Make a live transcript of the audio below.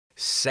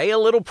say a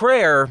little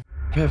prayer.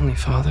 Heavenly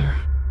Father,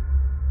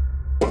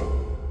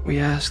 we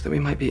ask that we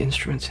might be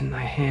instruments in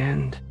thy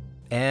hand.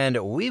 And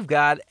we've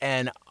got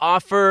an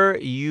offer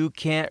you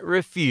can't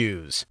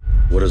refuse.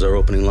 What is our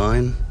opening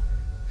line?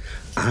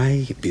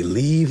 I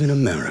believe in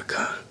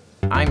America.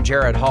 I'm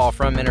Jared Hall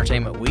from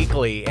Entertainment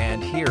Weekly,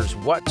 and here's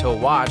what to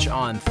watch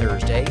on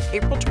Thursday,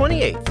 April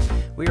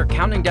 28th. We are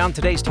counting down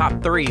today's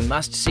top 3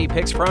 must-see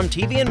picks from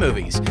TV and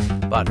movies.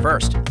 But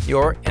first,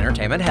 your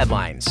entertainment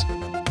headlines.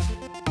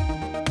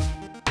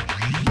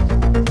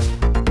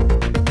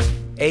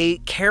 A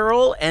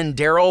Carol and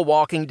Daryl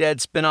Walking Dead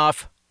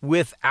spinoff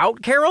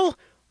without Carol?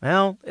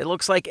 Well, it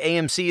looks like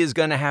AMC is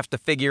going to have to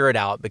figure it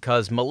out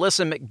because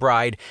Melissa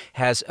McBride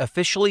has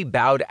officially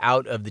bowed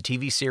out of the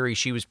TV series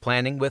she was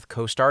planning with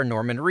co-star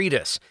Norman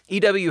Reedus.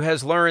 EW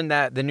has learned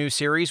that the new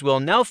series will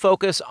now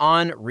focus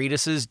on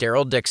Reedus'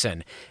 Daryl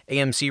Dixon.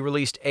 AMC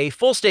released a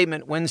full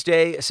statement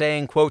Wednesday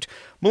saying, quote,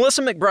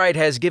 Melissa McBride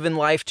has given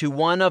life to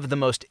one of the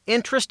most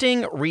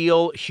interesting,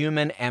 real,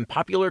 human, and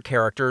popular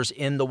characters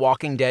in the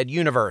Walking Dead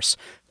universe.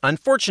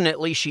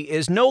 Unfortunately, she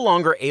is no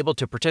longer able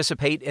to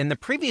participate in the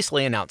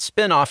previously announced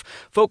spin-off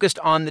focused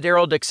on the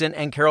Daryl Dixon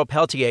and Carol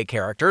Peltier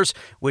characters,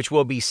 which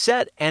will be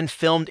set and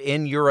filmed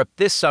in Europe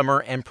this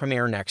summer and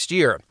premiere next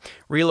year.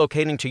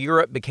 Relocating to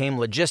Europe became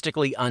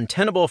logistically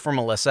untenable for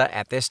Melissa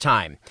at this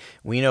time.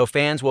 We know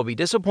fans will be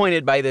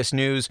disappointed by this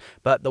news,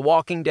 but the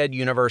Walking Dead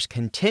universe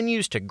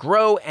continues to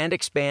grow and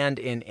expand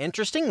in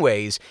interesting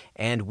ways,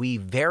 and we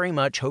very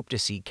much hope to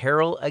see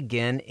Carol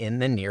again in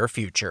the near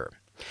future.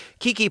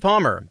 Keke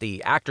Palmer,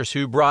 the actress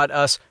who brought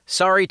us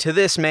Sorry to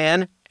This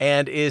Man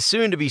and is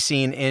soon to be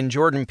seen in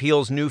Jordan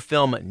Peele's new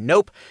film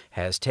Nope,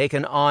 has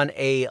taken on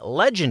a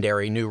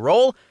legendary new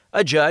role,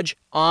 a judge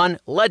on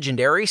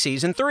Legendary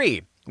Season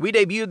 3. We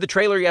debuted the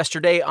trailer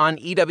yesterday on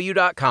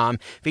EW.com,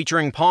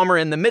 featuring Palmer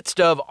in the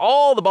midst of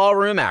all the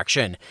ballroom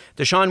action.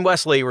 Deshaun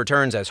Wesley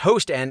returns as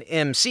host and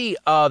MC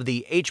of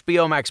the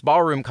HBO Max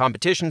Ballroom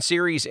Competition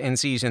Series in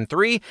Season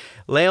 3.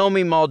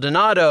 Naomi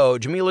Maldonado,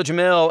 Jamila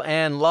Jamil,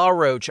 and La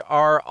Roche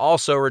are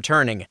also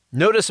returning.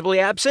 Noticeably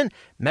absent,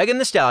 Megan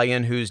Thee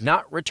Stallion, who's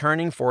not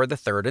returning for the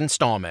 3rd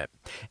installment.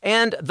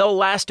 And The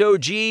Last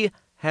OG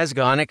has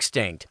gone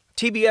extinct.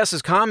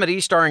 TBS's comedy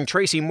starring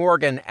Tracy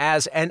Morgan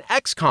as an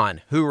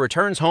ex-con who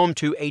returns home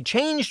to a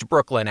changed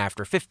Brooklyn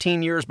after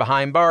 15 years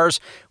behind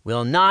bars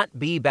will not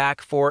be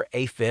back for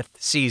a 5th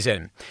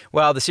season.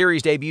 While the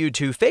series debuted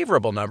to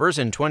favorable numbers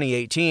in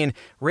 2018,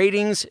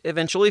 ratings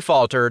eventually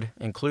faltered,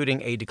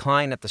 including a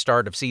decline at the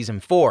start of Season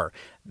 4.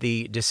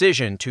 The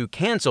decision to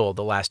cancel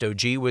The Last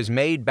OG was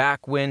made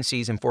back when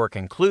Season 4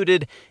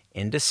 concluded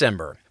in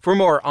December. For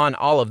more on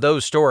all of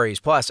those stories,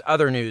 plus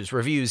other news,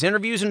 reviews,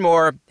 interviews, and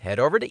more, head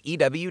over to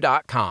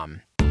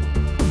EW.com.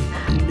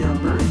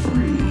 Number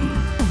 3.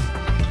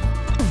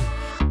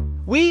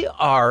 We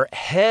are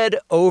head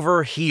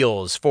over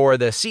heels for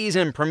the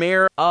season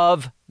premiere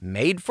of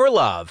Made for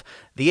Love.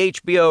 The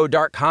HBO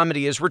dark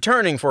comedy is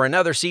returning for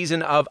another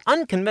season of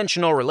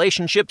unconventional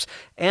relationships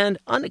and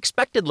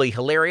unexpectedly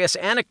hilarious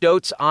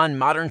anecdotes on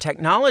modern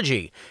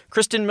technology.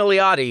 Kristen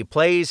Milioti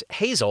plays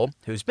Hazel,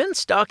 who's been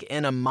stuck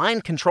in a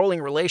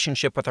mind-controlling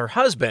relationship with her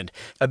husband,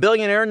 a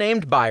billionaire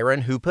named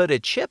Byron who put a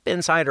chip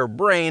inside her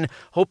brain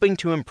hoping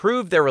to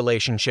improve their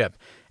relationship.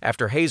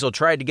 After Hazel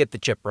tried to get the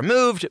chip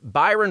removed,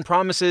 Byron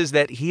promises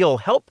that he'll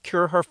help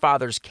cure her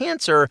father's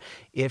cancer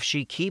if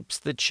she keeps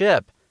the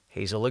chip.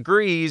 Hazel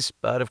agrees,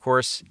 but of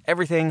course,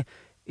 everything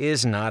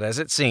is not as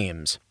it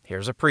seems.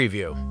 Here's a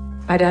preview.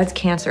 My dad's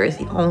cancer is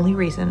the only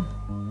reason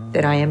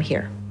that I am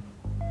here.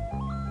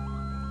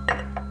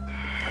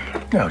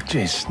 Oh,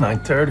 geez,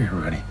 9:30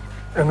 already.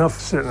 Enough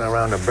sitting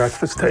around the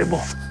breakfast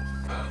table.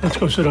 Let's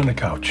go sit on the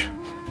couch.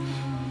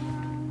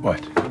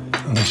 What?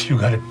 Unless you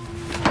got it.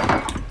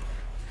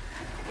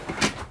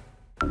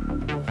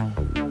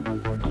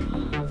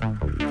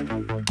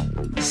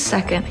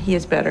 Second, he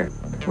is better.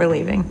 We're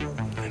leaving.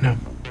 I know.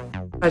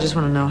 I just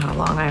want to know how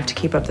long I have to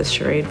keep up this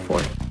charade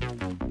for.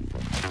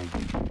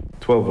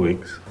 12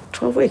 weeks.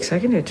 12 weeks. I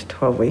can do it to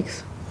 12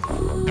 weeks.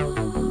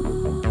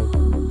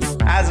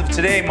 As of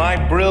today, my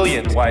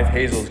brilliant wife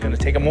Hazel is going to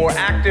take a more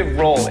active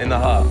role in the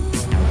hub.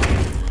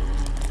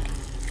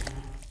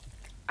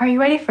 Are you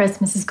ready for us,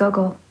 Mrs.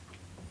 Gogol?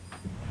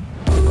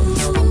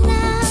 Mr.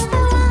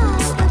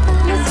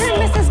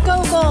 and Mrs.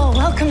 Gogol,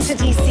 welcome to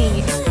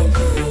DC.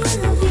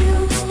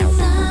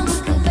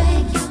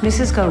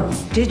 Mrs. Gogol,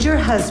 did your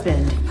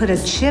husband put a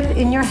chip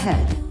in your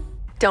head?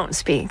 Don't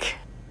speak.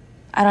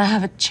 I don't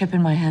have a chip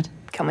in my head.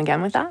 Come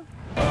again with that?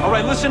 All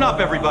right, listen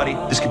up, everybody.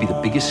 This could be the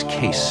biggest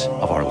case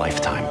of our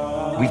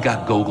lifetime. We've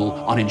got Gogol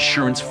on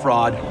insurance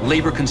fraud,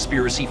 labor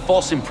conspiracy,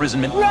 false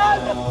imprisonment.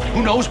 Run!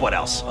 Who knows what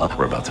else?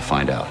 We're about to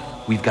find out.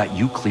 We've got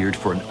you cleared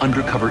for an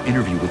undercover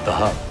interview with the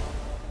Hub.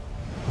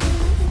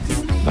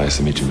 Nice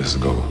to meet you, Mrs.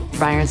 Gogol.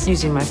 Byron's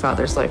using my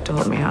father's life to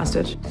hold me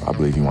hostage. I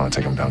believe you want to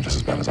take him down just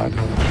as bad as I do.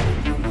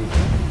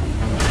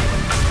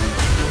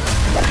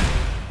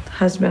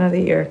 Husband of the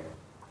year.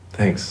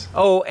 Thanks.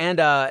 Oh, and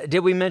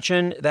did we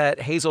mention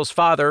that Hazel's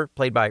father,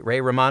 played by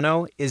Ray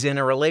Romano, is in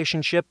a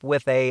relationship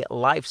with a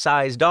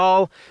life-size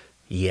doll?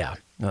 Yeah,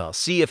 well,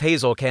 see if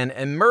Hazel can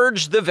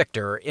emerge the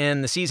victor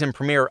in the season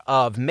premiere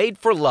of Made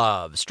for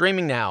Love,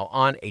 streaming now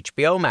on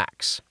HBO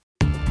Max.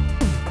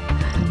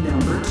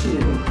 Number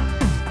 2.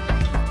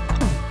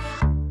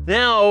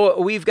 Now,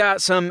 we've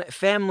got some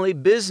family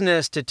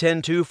business to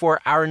tend to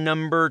for our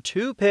number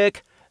 2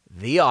 pick,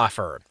 The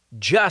Offer.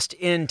 Just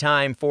in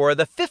time for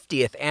the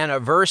 50th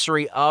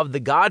anniversary of The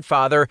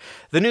Godfather,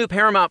 the new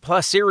Paramount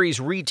Plus series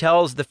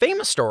retells the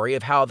famous story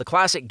of how the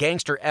classic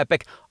gangster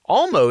epic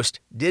almost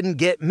didn't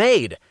get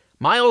made.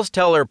 Miles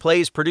Teller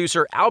plays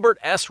producer Albert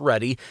S.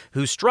 Ruddy,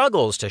 who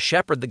struggles to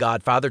shepherd The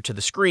Godfather to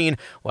the screen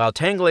while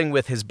tangling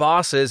with his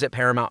bosses at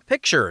Paramount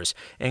Pictures,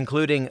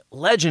 including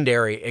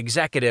legendary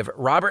executive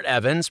Robert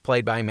Evans,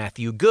 played by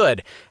Matthew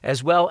Goode,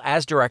 as well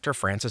as director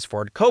Francis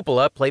Ford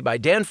Coppola, played by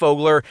Dan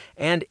Fogler,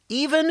 and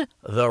even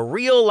the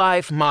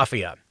real-life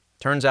mafia.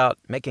 Turns out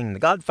making The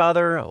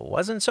Godfather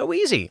wasn't so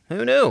easy.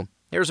 Who knew?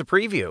 Here's a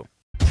preview.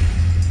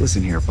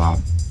 Listen here, Bob.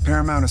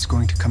 Paramount is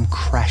going to come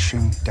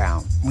crashing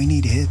down. We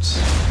need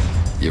hits.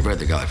 You've read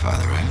The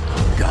Godfather, right?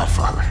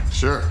 Godfather.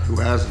 Sure,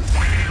 who hasn't?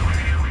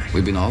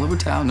 We've been all over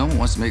town. No one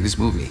wants to make this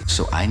movie.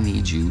 So I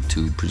need you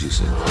to produce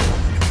it.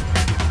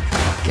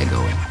 Get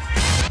going.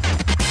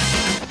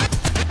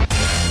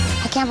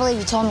 I can't believe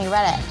you told me you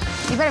read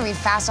it. You better be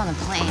fast on the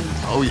plane.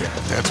 Oh, yeah,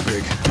 that's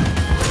big.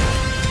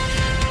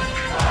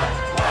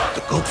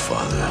 The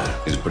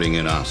Godfather is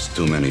bringing us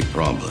too many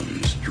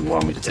problems. You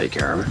want me to take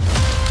care of it?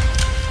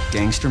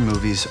 Gangster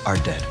movies are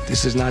dead.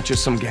 This is not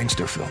just some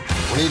gangster film.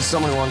 We need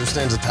someone who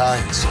understands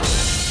Italians.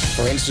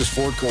 For instance,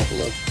 Ford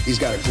Coppola. He's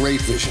got a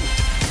great vision.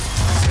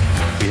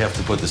 We have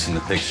to put this in the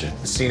picture.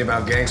 A scene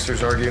about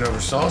gangsters arguing over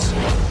sauce?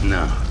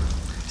 No.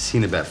 A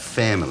scene about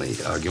family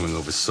arguing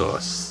over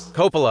sauce.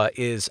 Coppola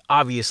is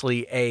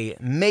obviously a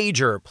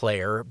major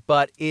player,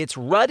 but it's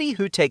Ruddy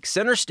who takes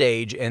center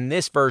stage in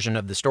this version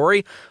of the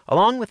story,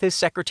 along with his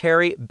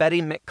secretary,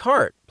 Betty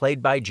McCart,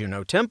 played by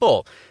Juno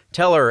Temple.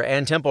 Teller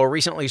and Temple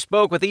recently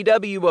spoke with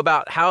EW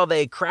about how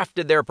they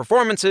crafted their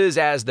performances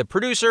as the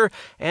producer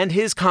and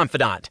his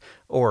confidant,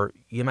 or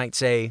you might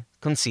say,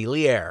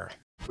 consigliere.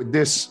 With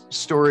this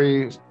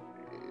story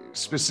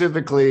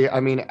specifically,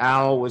 I mean,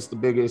 Al was the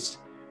biggest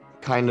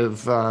kind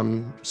of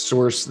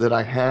source that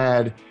I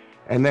had.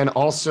 And then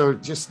also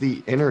just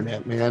the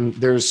internet, man.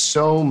 There's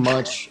so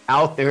much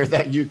out there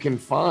that you can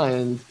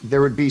find.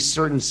 There would be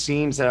certain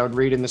scenes that I would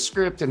read in the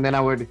script, and then I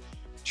would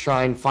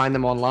try and find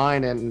them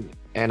online,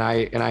 and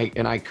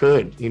I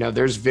could. You know,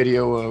 there's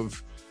video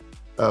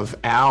of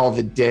Al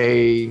the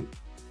day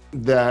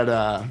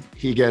that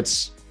he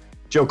gets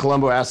Joe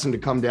Colombo asks him to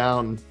come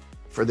down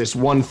for this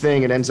one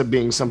thing. It ends up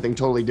being something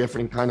totally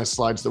different and kind of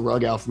slides the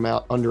rug out from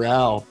under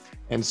Al.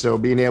 And so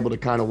being able to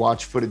kind of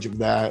watch footage of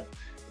that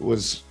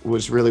was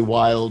really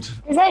wild.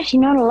 There's actually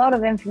not a lot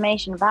of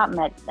information about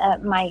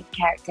my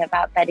character,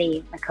 about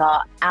Betty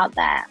McCart, out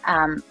there,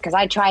 because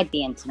I tried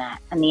the internet,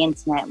 and the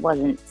internet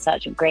wasn't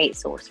such a great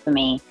source for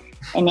me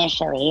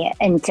initially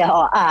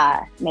until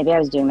maybe I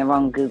was doing the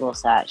wrong Google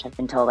search. I've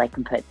been told I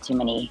can put too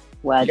many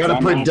words in. You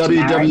gotta put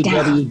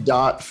www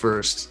dot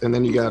first, and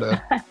then you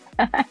gotta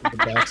put the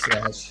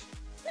backslash.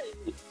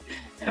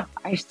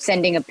 I'm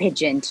sending a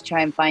pigeon to try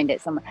and find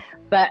it somewhere.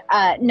 But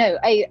no,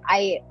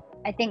 I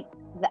think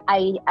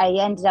I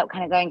ended up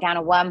kind of going down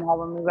a wormhole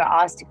when we were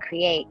asked to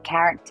create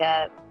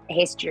character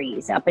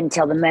histories up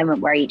until the moment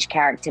where each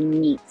character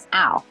meets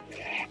Al.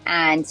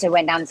 And so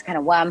went down this kind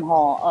of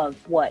wormhole of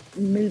what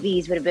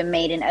movies would have been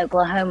made in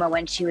Oklahoma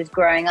when she was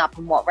growing up,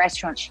 and what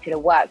restaurants she could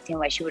have worked in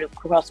where she would have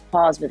crossed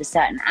paths with a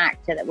certain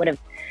actor that would have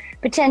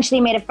potentially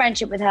made a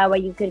friendship with her where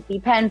you could be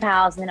pen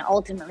pals. And then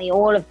ultimately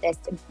all of this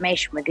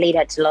information would lead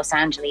her to Los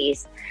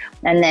Angeles,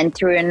 and then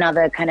through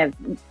another kind of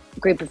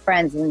group of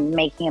friends and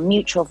making a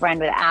mutual friend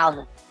with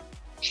Al,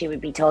 she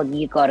would be told,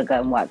 you got to go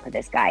and work with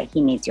this guy.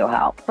 He needs your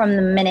help. From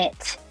the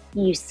minute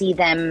you see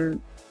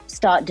them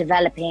start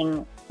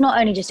developing not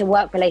only just a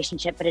work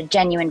relationship, but a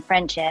genuine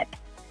friendship,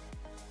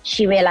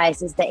 she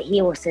realizes that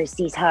he also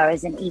sees her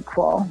as an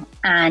equal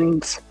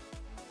and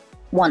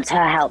wants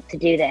her help to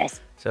do this.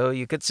 So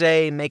you could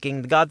say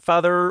making The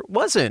Godfather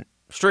wasn't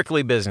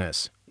strictly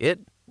business.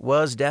 It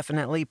was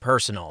definitely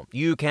personal.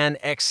 You can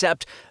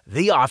accept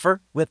The Offer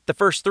with the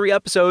first 3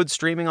 episodes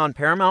streaming on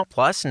Paramount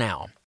Plus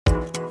now.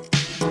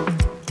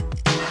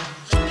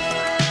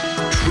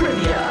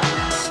 Trivia.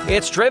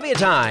 It's trivia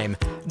time.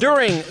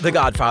 During The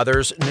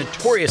Godfather's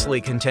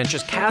notoriously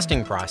contentious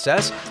casting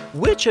process,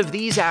 which of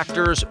these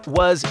actors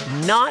was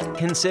not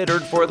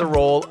considered for the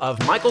role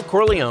of Michael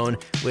Corleone,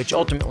 which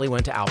ultimately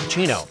went to Al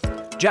Pacino?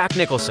 Jack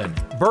Nicholson,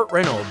 Burt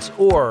Reynolds,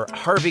 or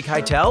Harvey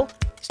Keitel?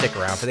 Stick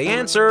around for the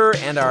answer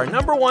and our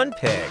number 1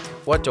 pick.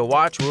 What to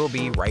watch, we'll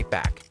be right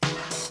back.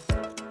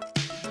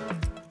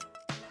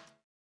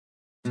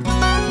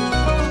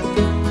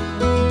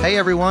 Hey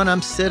everyone. everyone.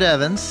 I'm Sid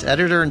Evans,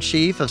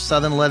 editor-in-chief of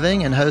Southern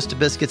Living and host of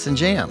Biscuits and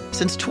Jam.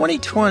 Since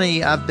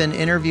 2020, I've been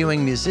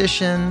interviewing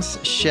musicians,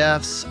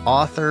 chefs,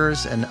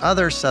 authors, and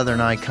other Southern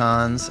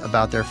icons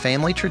about their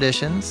family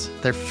traditions,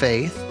 their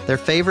faith, their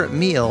favorite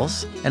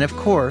meals, and of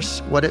course,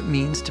 what it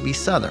means to be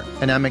Southern.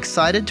 And I'm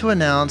excited to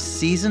announce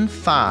Season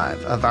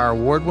 5 of our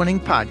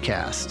award-winning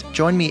podcast.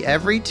 Join me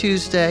every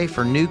Tuesday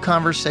for new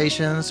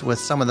conversations with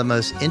some of the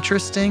most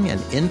interesting and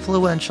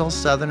influential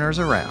Southerners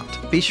around.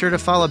 Be sure to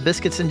follow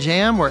Biscuits and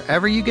Jam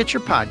wherever you get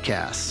your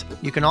podcasts.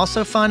 You can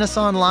also find us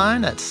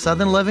online at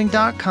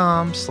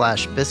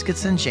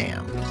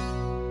southernliving.com/biscuitsandjam.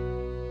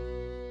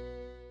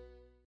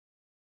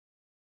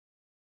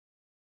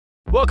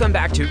 Welcome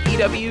back to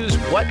EW's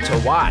What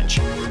to Watch.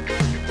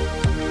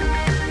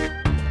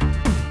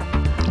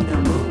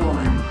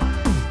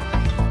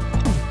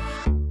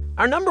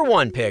 Our number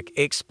one pick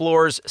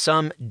explores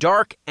some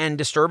dark and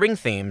disturbing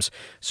themes,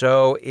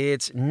 so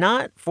it's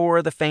not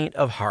for the faint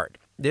of heart.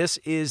 This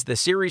is the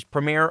series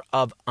premiere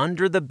of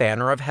Under the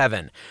Banner of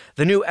Heaven.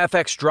 The new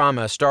FX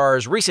drama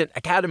stars recent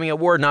Academy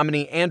Award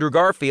nominee Andrew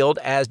Garfield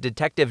as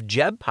Detective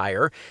Jeb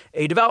Pyre,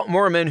 a devout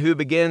Mormon who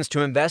begins to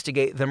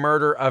investigate the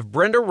murder of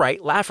Brenda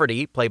Wright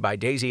Lafferty, played by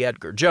Daisy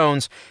Edgar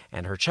Jones,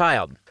 and her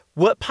child.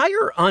 What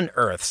Pyre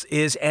unearths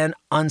is an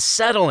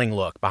unsettling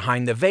look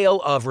behind the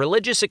veil of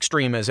religious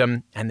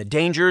extremism and the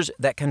dangers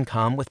that can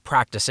come with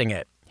practicing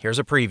it. Here's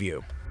a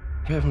preview.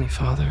 Heavenly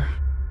Father,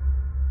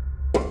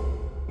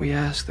 we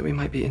ask that we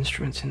might be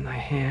instruments in thy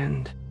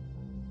hand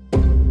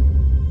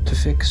to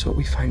fix what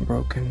we find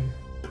broken.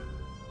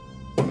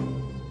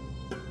 In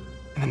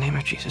the name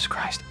of Jesus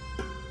Christ.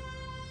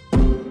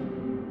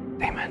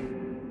 Amen.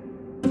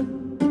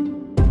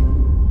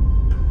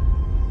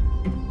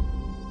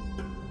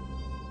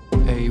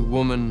 A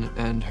woman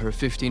and her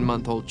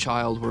 15-month-old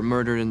child were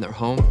murdered in their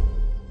home.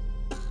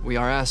 We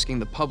are asking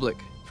the public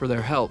for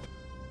their help.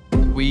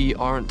 We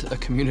aren't a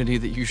community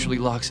that usually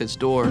locks its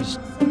doors.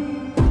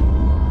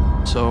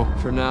 So,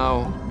 for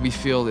now, we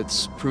feel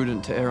it's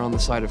prudent to err on the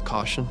side of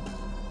caution.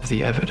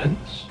 The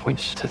evidence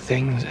points to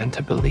things and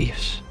to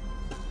beliefs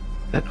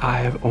that I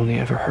have only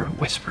ever heard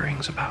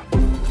whisperings about.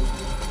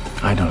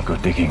 I don't go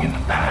digging in the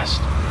past.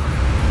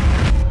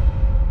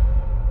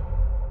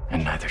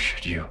 And neither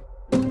should you.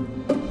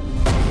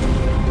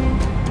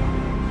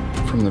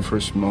 From the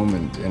first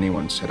moment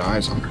anyone set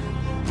eyes on her,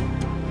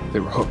 they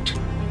were hooked.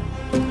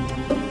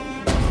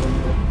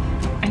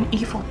 An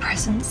evil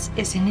presence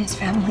is in his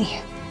family.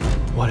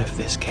 What if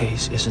this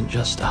case isn't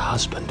just a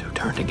husband who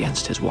turned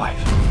against his wife?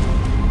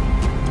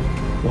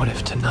 What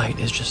if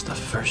tonight is just the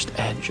first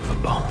edge of a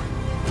bone,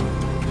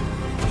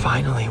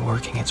 finally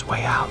working its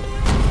way out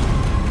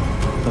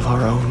of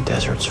our own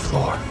desert's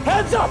floor?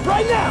 Hands up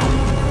right now!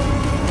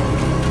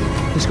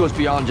 This goes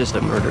beyond just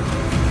a murder.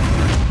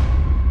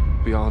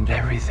 Beyond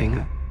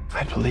everything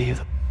I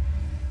believe.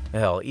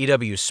 Well,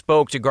 EW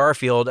spoke to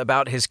Garfield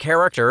about his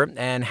character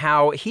and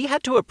how he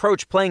had to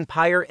approach playing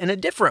Pyre in a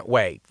different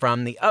way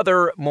from the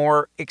other,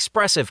 more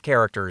expressive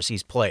characters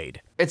he's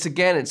played. It's a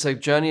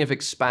journey of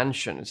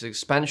expansion. It's an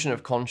expansion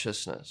of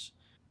consciousness.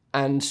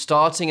 And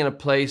starting in a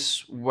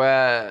place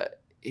where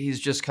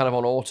he's just kind of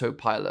on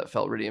autopilot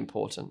felt really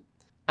important.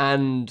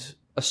 And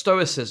a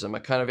stoicism,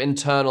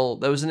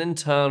 there was an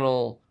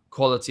internal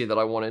quality that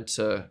I wanted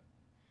to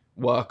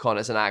work on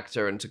as an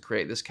actor and to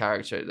create this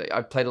character.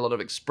 I've played a lot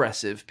of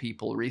expressive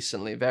people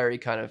recently, very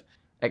kind of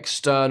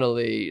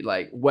externally,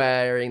 like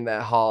wearing their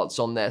hearts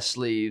on their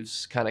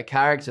sleeves kind of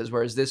characters,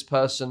 whereas this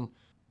person,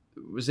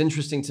 it was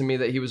interesting to me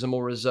that he was a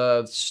more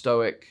reserved,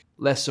 stoic,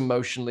 less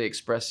emotionally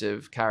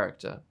expressive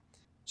character.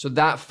 So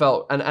that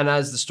felt, and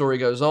as the story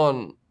goes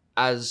on,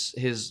 as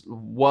his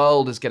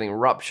world is getting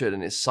ruptured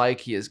and his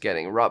psyche is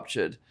getting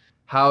ruptured,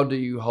 how do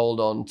you hold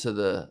on to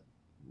the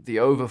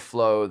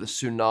overflow, the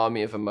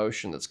tsunami of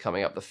emotion that's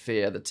coming up, the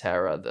fear, the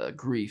terror, the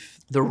grief,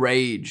 the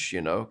rage,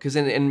 Because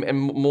in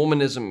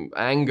Mormonism,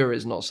 anger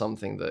is not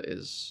something that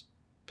is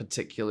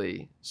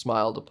particularly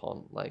smiled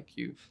upon. Like,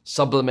 you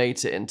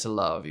sublimate it into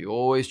love. You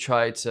always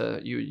try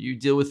to, you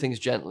deal with things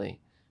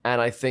gently.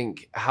 And I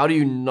think, how do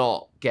you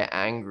not get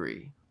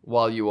angry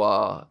while you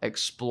are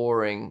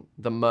exploring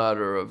the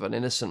murder of an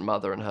innocent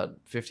mother and her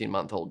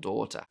 15-month-old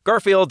daughter?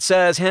 Garfield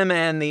says him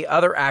and the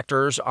other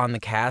actors on the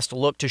cast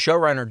look to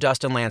showrunner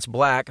Dustin Lance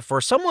Black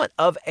for somewhat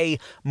of a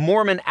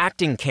Mormon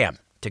acting camp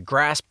to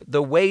grasp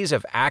the ways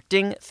of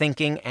acting,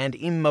 thinking, and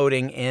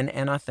emoting in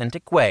an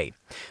authentic way.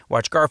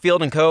 Watch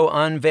Garfield and Co.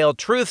 unveil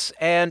truths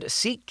and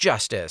seek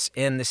justice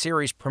in the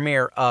series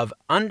premiere of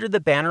Under the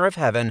Banner of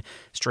Heaven,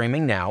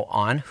 streaming now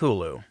on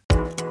Hulu.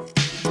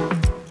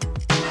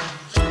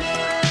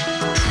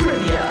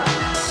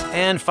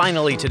 And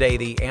finally today,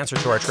 the answer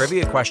to our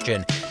trivia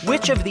question.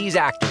 Which of these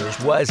actors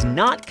was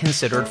not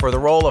considered for the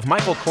role of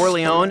Michael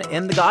Corleone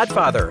in The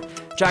Godfather?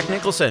 Jack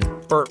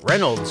Nicholson, Burt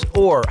Reynolds,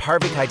 or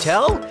Harvey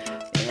Keitel?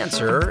 The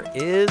answer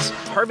is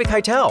Harvey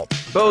Keitel.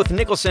 Both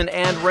Nicholson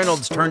and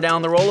Reynolds turned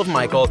down the role of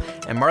Michael,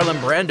 and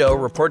Marlon Brando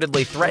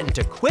reportedly threatened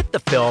to quit the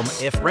film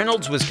if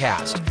Reynolds was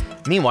cast.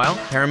 Meanwhile,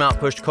 Paramount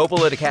pushed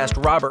Coppola to cast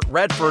Robert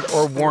Redford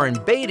or Warren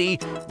Beatty,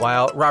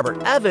 while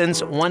Robert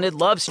Evans wanted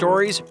love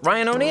stories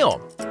Ryan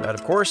O'Neal. But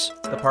of course,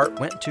 the part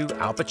went to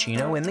Al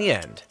Pacino in the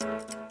end.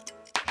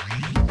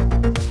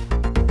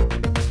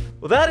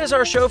 Well, that is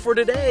our show for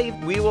today.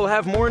 We will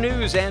have more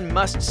news and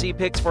must-see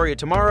picks for you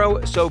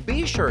tomorrow, so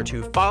be sure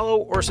to follow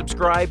or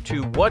subscribe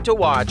to What to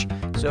Watch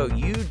so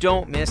you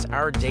don't miss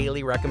our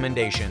daily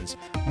recommendations,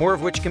 more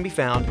of which can be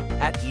found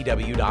at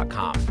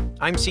EW.com.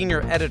 I'm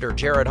Senior Editor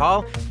Jared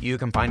Hall. You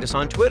can find us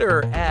on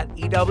Twitter at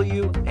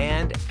EW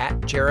and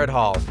at Jared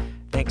Hall.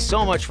 Thanks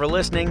so much for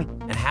listening,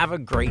 and have a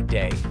great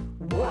day.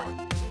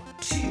 What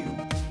to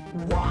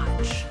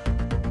Watch?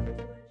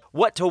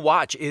 What to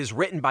Watch is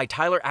written by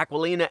Tyler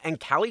Aquilina and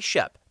Callie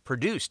Shep,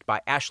 produced by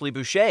Ashley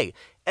Boucher,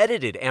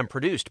 edited and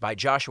produced by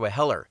Joshua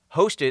Heller,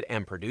 hosted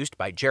and produced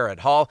by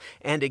Jared Hall,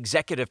 and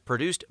executive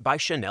produced by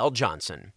Chanel Johnson.